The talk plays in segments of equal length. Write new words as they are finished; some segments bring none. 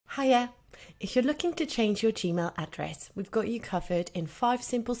Hiya! If you're looking to change your Gmail address, we've got you covered in 5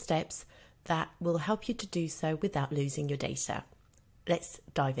 simple steps that will help you to do so without losing your data. Let's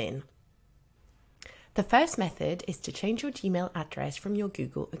dive in. The first method is to change your Gmail address from your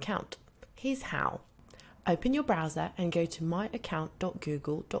Google account. Here's how. Open your browser and go to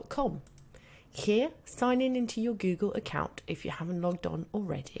myaccount.google.com. Here, sign in into your Google account if you haven't logged on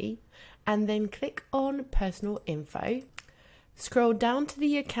already, and then click on Personal Info. Scroll down to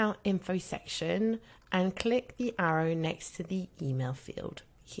the account info section and click the arrow next to the email field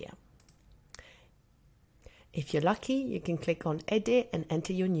here. If you're lucky, you can click on edit and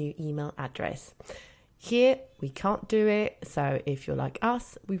enter your new email address. Here we can't do it, so if you're like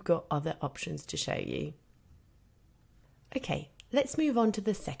us, we've got other options to show you. Okay, let's move on to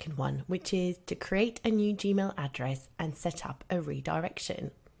the second one, which is to create a new Gmail address and set up a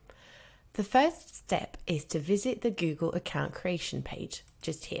redirection. The first step is to visit the Google account creation page,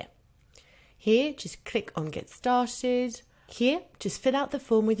 just here. Here, just click on Get Started. Here, just fill out the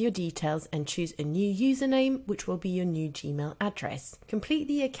form with your details and choose a new username, which will be your new Gmail address. Complete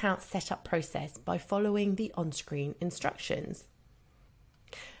the account setup process by following the on-screen instructions.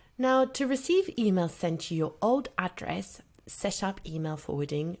 Now, to receive emails sent to your old address, set up email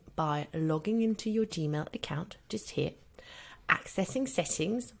forwarding by logging into your Gmail account, just here, accessing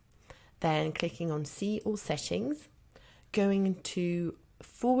settings, then clicking on See All Settings, going into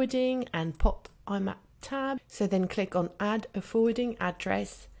Forwarding and Pop IMAP tab. So then click on Add a Forwarding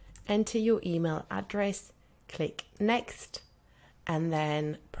Address, enter your email address, click Next, and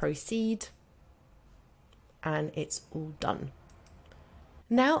then Proceed, and it's all done.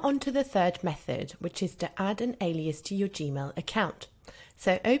 Now on to the third method, which is to add an alias to your Gmail account.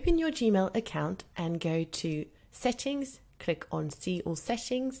 So open your Gmail account and go to Settings, click on See All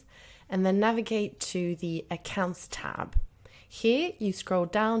Settings, and then navigate to the Accounts tab. Here you scroll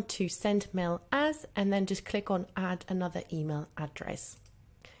down to Send Mail As, and then just click on Add Another Email Address.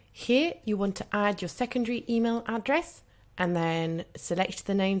 Here you want to add your secondary email address and then select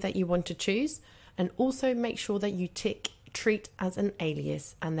the name that you want to choose, and also make sure that you tick Treat as an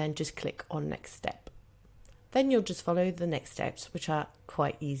alias and then just click on Next Step. Then you'll just follow the next steps, which are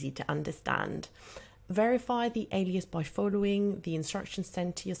quite easy to understand. Verify the alias by following the instructions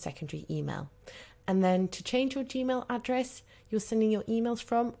sent to your secondary email. And then to change your Gmail address you're sending your emails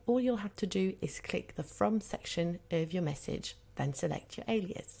from, all you'll have to do is click the From section of your message, then select your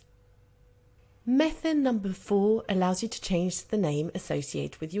alias. Method number 4 allows you to change the name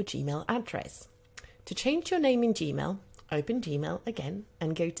associated with your Gmail address. To change your name in Gmail, open Gmail again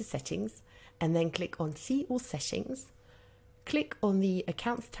and go to Settings, and then click on See All Settings. Click on the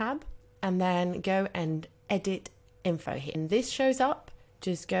Accounts tab, and then go and edit info here. And this shows up,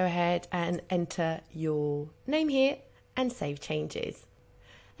 just go ahead and enter your name here and save changes.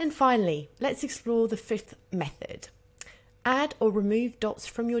 And finally, let's explore the 5th method. Add or remove dots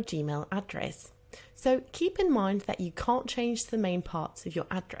from your Gmail address. So keep in mind that you can't change the main parts of your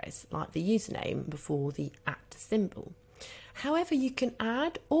address, like the username before the @ symbol. However, you can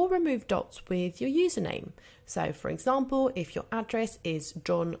add or remove dots with your username. So for example, if your address is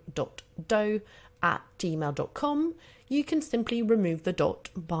john.doe@gmail.com, you can simply remove the dot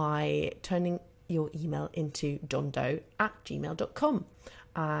by turning your email into johndoe@gmail.com,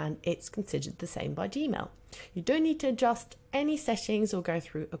 and it's considered the same by Gmail. You don't need to adjust any settings or go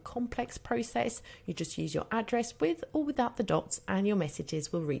through a complex process. You just use your address with or without the dots and your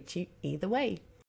messages will reach you either way.